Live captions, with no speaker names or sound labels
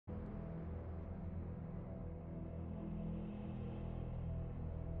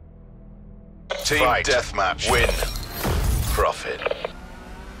Team Fight. Deathmatch. Win. Profit.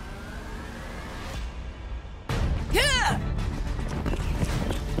 Yeah!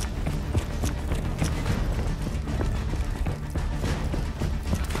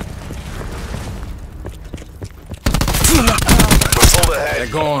 Pull ahead. They're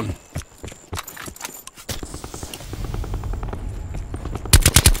gone.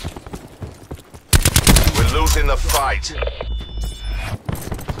 We're losing the fight.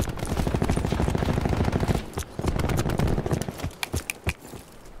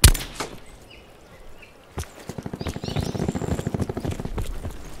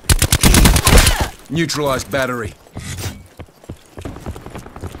 Neutralized battery.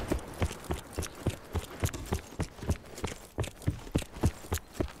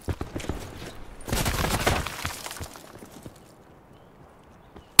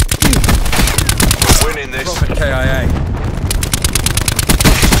 Winning this. Profit KIA.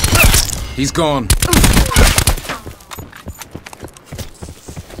 He's gone.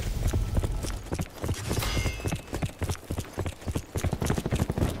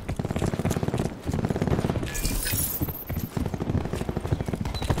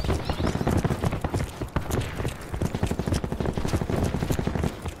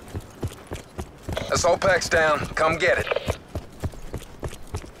 Assault pack's down. Come get it.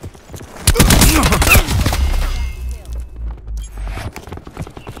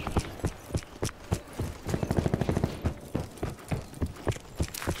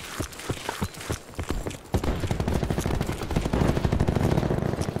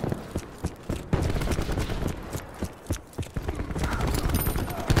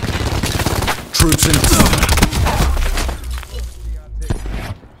 Troops in.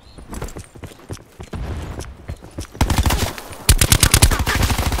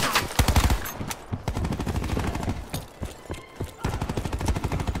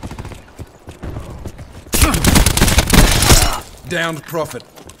 Downed Prophet.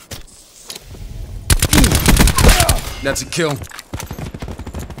 That's a kill.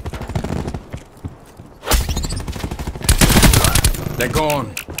 They're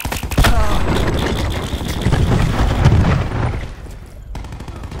gone.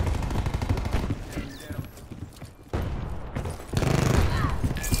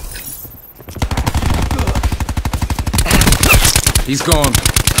 He's gone.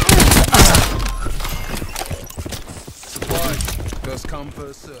 Supplies. First come,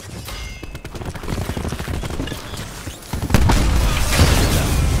 first serve.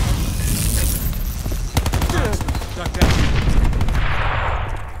 Duck down.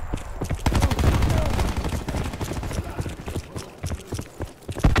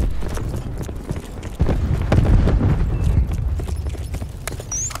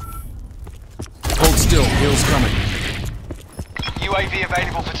 Hold still, heal's coming. UAV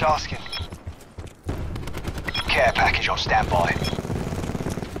available for tasking. Care package on standby.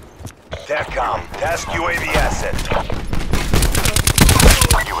 TACCOM. Task UAV asset.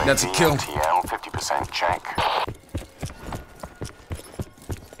 That's a kill. TL 50% check.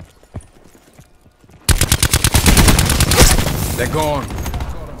 They're gone.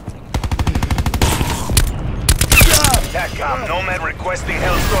 TACCOM. Nomad requesting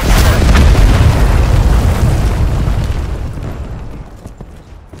Hellstorm strike.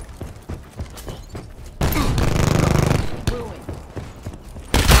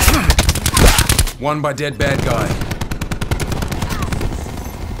 One by dead bad guy.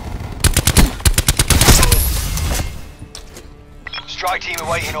 Strike team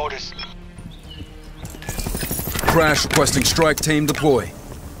awaiting orders. Crash requesting strike team deploy.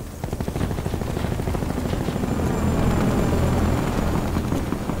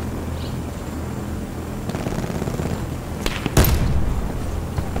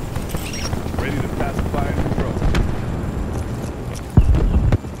 Ready to pacify and control.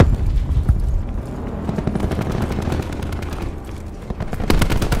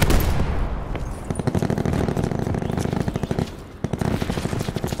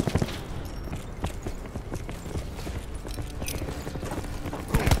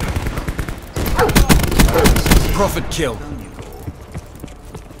 Prophet kill.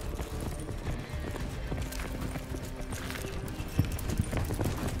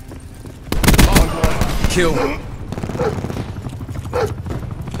 Kill.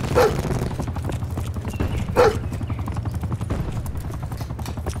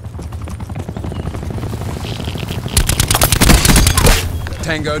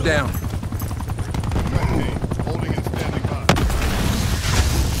 Tango down. Holding and standing by.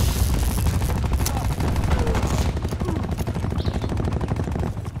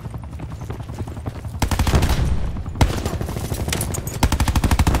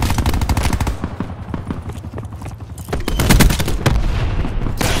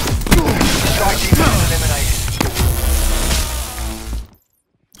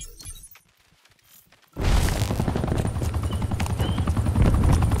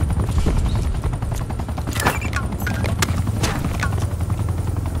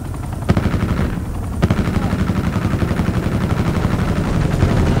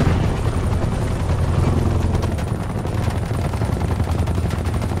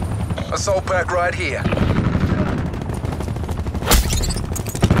 Assault pack right here.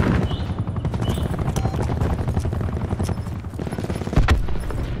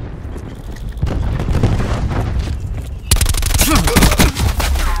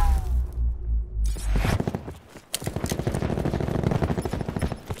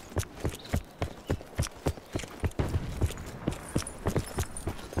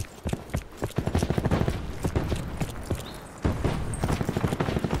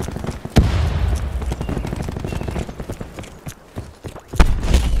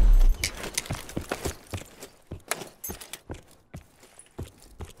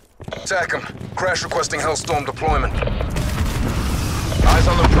 Attack him. Crash requesting Hellstorm deployment. Eyes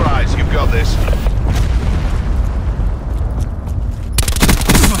on the prize. You've got this.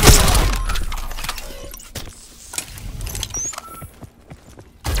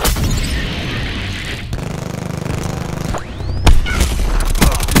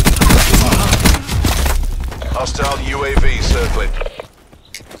 Hostile UAV circling.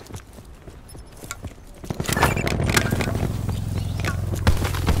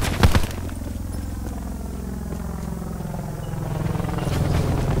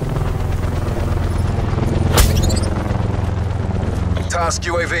 Task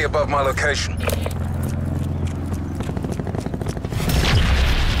UAV above my location.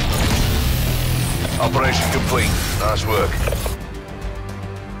 Operation complete. Nice work.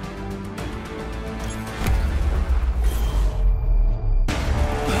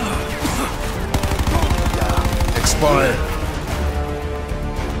 Expired.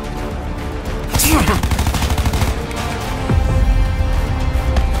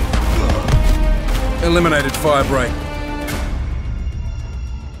 Eliminated firebreak.